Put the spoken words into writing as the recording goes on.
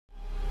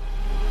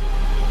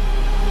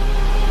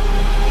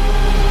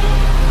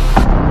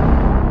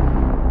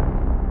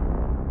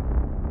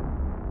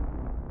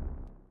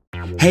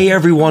Hey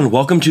everyone,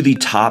 welcome to the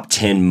Top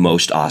 10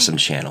 Most Awesome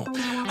channel.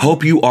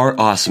 Hope you are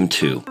awesome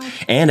too.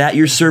 And at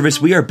your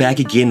service, we are back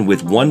again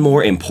with one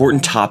more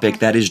important topic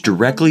that is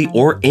directly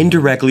or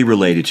indirectly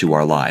related to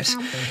our lives.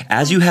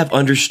 As you have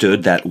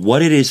understood that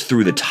what it is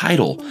through the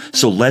title,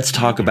 so let's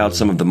talk about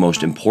some of the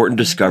most important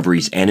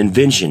discoveries and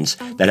inventions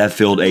that have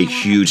filled a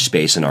huge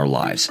space in our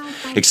lives.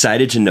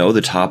 Excited to know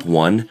the top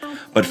one?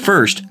 But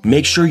first,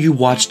 make sure you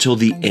watch till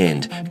the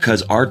end,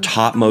 because our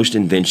topmost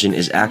invention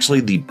is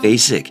actually the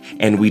basic,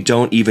 and we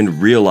don't even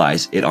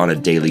realize it on a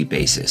daily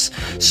basis.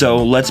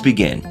 So let's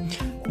begin.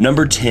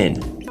 Number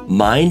 10,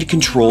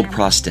 mind-controlled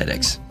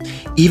prosthetics.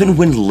 Even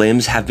when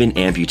limbs have been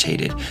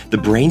amputated, the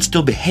brain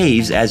still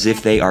behaves as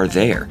if they are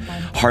there,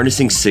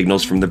 harnessing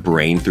signals from the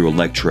brain through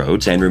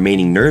electrodes and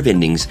remaining nerve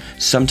endings,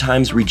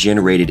 sometimes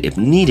regenerated if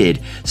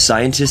needed.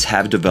 Scientists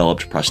have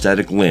developed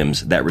prosthetic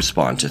limbs that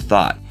respond to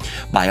thought.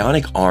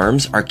 Bionic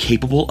arms are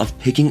capable of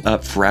picking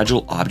up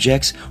fragile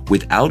objects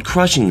without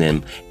crushing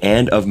them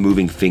and of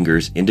moving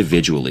fingers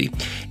individually.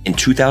 In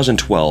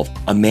 2012,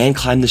 a man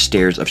climbed the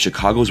stairs of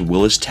Chicago's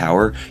Willis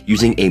Tower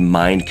using a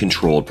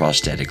mind-controlled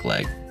prosthetic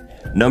leg.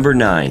 Number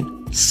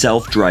 9.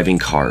 Self-driving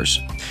cars.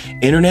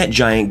 Internet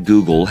giant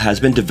Google has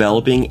been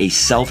developing a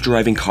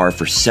self-driving car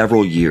for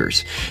several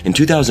years. In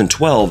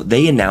 2012,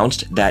 they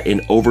announced that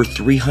in over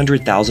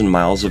 300,000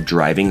 miles of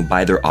driving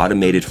by their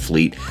automated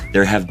fleet,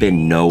 there have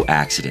been no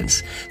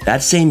accidents.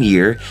 That same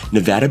year,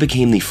 Nevada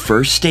became the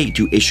first state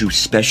to issue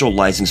special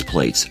license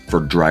plates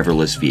for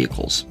driverless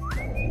vehicles.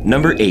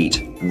 Number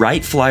 8.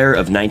 Wright Flyer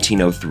of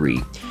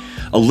 1903.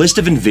 A list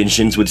of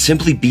inventions would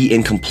simply be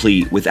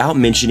incomplete without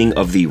mentioning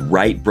of the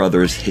Wright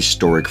brothers'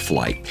 historic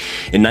flight.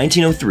 In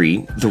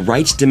 1903, the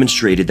Wrights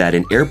demonstrated that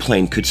an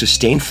airplane could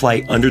sustain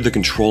flight under the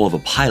control of a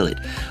pilot,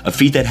 a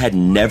feat that had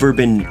never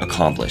been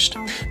accomplished.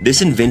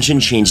 This invention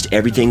changed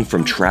everything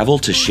from travel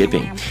to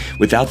shipping.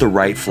 Without the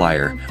Wright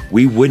Flyer,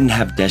 we wouldn't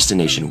have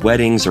destination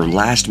weddings or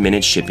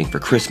last-minute shipping for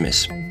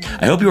Christmas.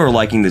 I hope you are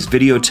liking this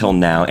video till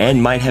now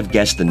and might have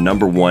guessed the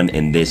number 1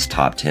 in this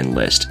top 10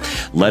 list.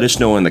 Let us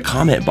know in the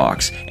comment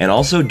box, and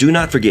also do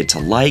not forget to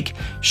like,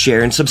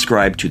 share, and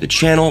subscribe to the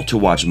channel to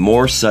watch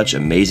more such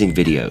amazing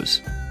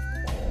videos.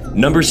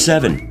 Number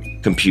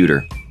 7.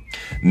 Computer.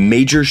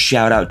 Major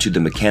shout out to the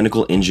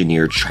mechanical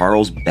engineer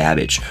Charles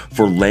Babbage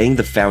for laying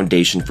the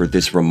foundation for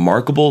this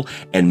remarkable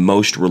and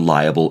most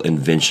reliable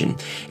invention,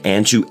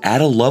 and to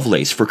Ada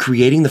Lovelace for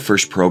creating the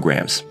first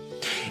programs.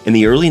 In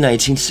the early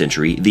 19th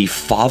century, the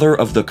father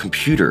of the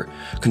computer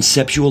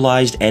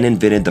conceptualized and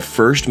invented the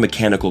first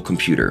mechanical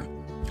computer.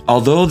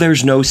 Although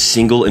there's no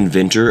single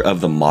inventor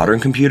of the modern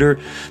computer,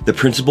 the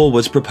principle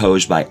was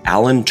proposed by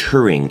Alan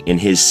Turing in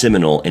his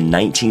seminal in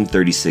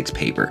 1936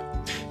 paper.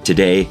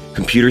 Today,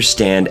 computers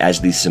stand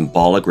as the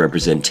symbolic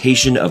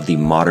representation of the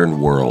modern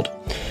world.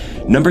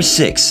 Number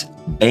 6.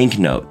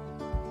 Banknote.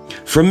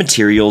 From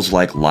materials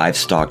like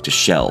livestock to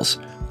shells,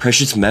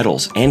 precious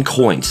metals, and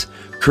coins,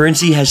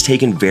 currency has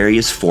taken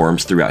various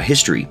forms throughout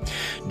history.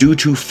 Due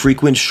to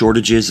frequent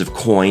shortages of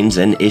coins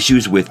and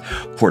issues with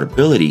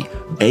portability,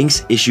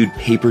 banks issued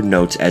paper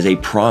notes as a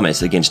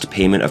promise against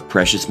payment of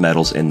precious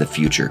metals in the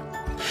future.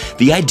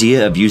 The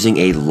idea of using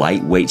a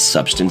lightweight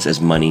substance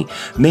as money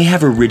may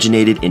have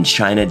originated in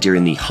China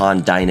during the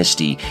Han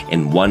Dynasty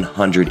in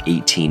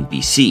 118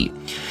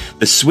 BC.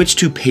 The switch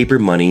to paper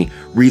money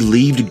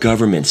relieved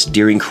governments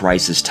during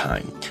crisis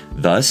time.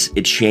 Thus,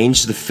 it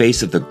changed the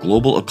face of the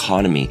global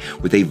economy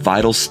with a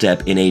vital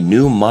step in a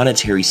new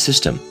monetary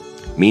system.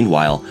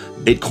 Meanwhile,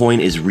 Bitcoin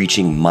is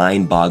reaching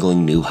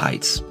mind-boggling new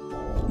heights.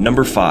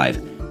 Number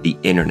 5. The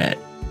Internet.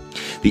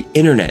 The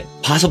Internet,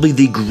 possibly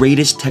the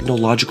greatest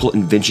technological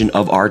invention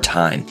of our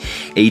time,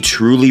 a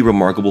truly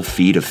remarkable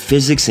feat of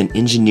physics and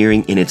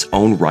engineering in its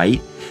own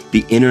right.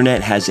 The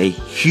Internet has a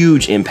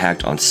huge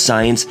impact on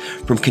science,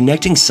 from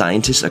connecting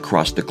scientists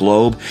across the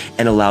globe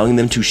and allowing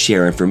them to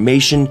share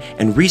information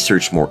and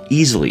research more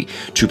easily,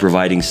 to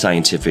providing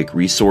scientific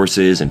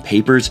resources and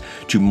papers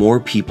to more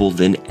people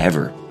than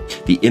ever.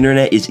 The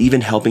Internet is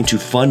even helping to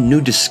fund new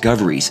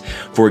discoveries.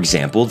 For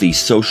example, the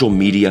social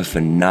media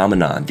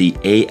phenomenon, the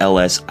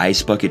ALS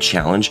Ice Bucket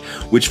Challenge,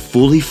 which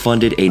fully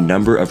funded a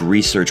number of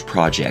research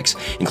projects,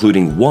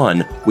 including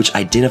one which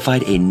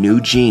identified a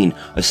new gene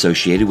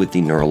associated with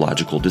the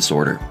neurological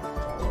disorder.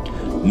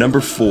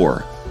 Number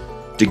 4.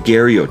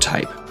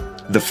 Daguerreotype.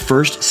 The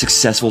first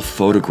successful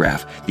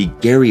photograph, the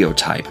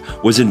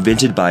daguerreotype, was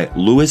invented by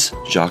Louis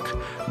Jacques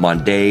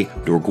Monde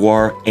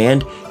Daguerre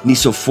and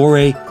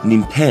Nicephore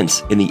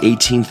Niepce in the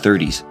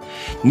 1830s.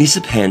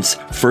 Niepce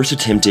first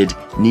attempted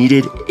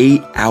needed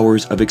 8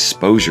 hours of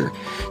exposure.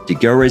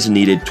 Daguerre's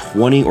needed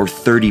 20 or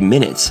 30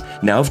 minutes.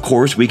 Now, of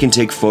course, we can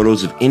take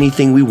photos of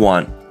anything we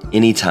want,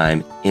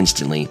 anytime,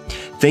 instantly.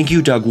 Thank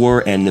you,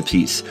 Daguerre and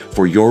Niepce,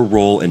 for your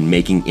role in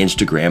making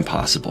Instagram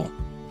possible.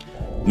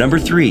 Number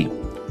 3.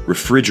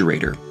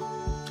 Refrigerator.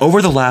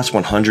 Over the last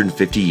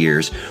 150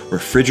 years,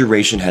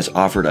 refrigeration has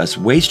offered us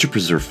ways to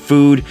preserve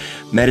food,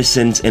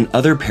 medicines, and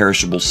other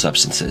perishable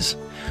substances.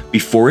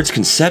 Before its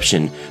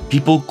conception,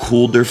 people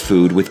cooled their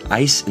food with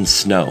ice and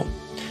snow.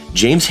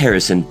 James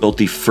Harrison built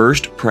the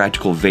first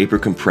practical vapor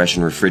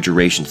compression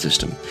refrigeration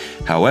system.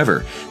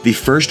 However, the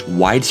first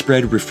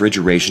widespread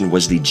refrigeration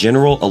was the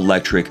General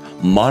Electric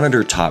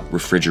monitor-top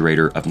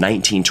refrigerator of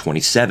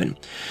 1927.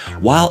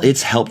 While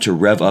it's helped to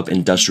rev up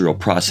industrial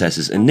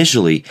processes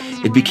initially,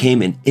 it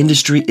became an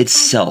industry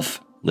itself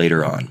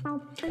later on.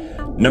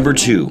 Number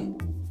 2.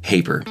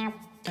 Paper.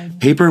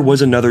 Paper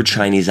was another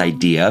Chinese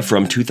idea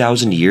from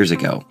 2,000 years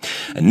ago.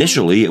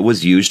 Initially, it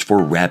was used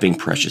for wrapping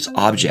precious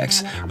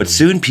objects, but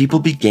soon people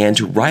began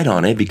to write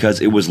on it because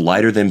it was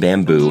lighter than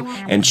bamboo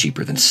and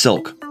cheaper than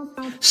silk.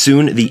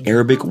 Soon, the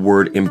Arabic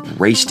word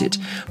embraced it,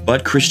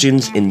 but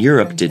Christians in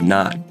Europe did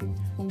not.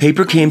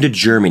 Paper came to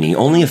Germany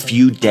only a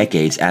few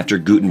decades after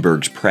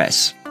Gutenberg's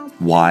press.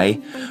 Why?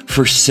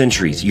 For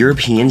centuries,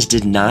 Europeans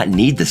did not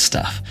need this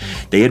stuff.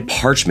 They had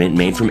parchment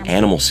made from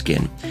animal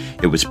skin.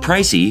 It was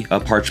pricey.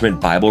 A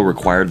parchment Bible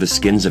required the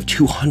skins of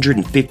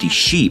 250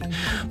 sheep,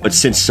 but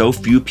since so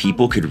few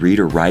people could read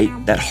or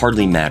write, that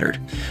hardly mattered.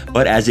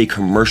 But as a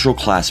commercial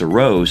class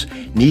arose,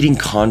 needing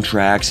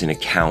contracts and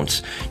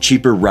accounts,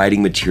 cheaper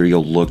writing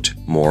material looked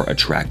more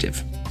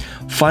attractive.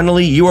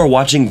 Finally, you are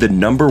watching the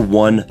number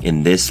 1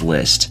 in this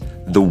list,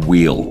 the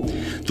wheel.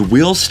 The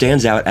wheel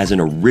stands out as an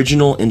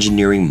original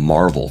engineering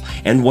marvel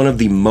and one of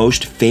the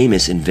most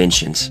famous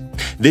inventions.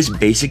 This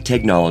basic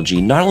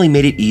technology not only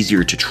made it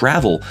easier to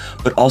travel,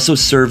 but also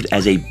served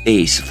as a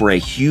base for a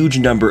huge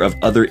number of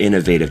other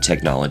innovative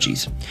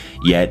technologies.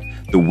 Yet,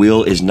 the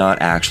wheel is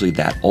not actually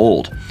that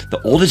old.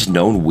 The oldest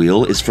known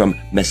wheel is from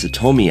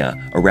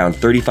Mesopotamia around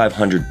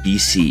 3500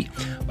 BC.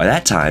 By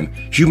that time,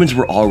 humans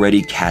were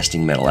already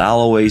casting metal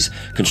alloys,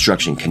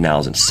 constructing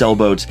canals and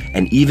sailboats,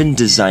 and even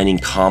designing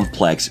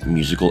complex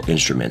musical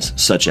instruments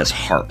such as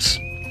harps.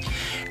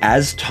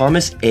 As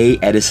Thomas A.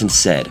 Edison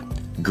said,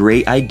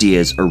 "Great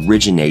ideas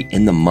originate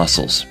in the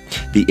muscles.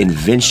 The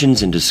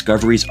inventions and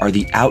discoveries are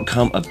the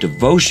outcome of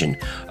devotion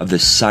of the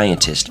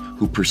scientist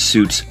who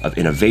pursuits of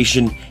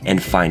innovation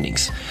and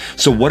findings."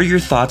 So what are your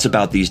thoughts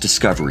about these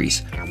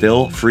discoveries?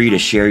 Feel free to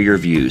share your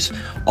views.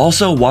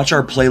 Also, watch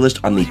our playlist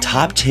on the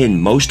top 10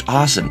 most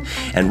awesome,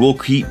 and we'll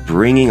keep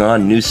bringing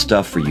on new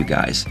stuff for you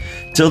guys.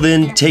 Till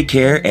then, take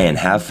care and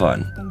have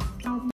fun.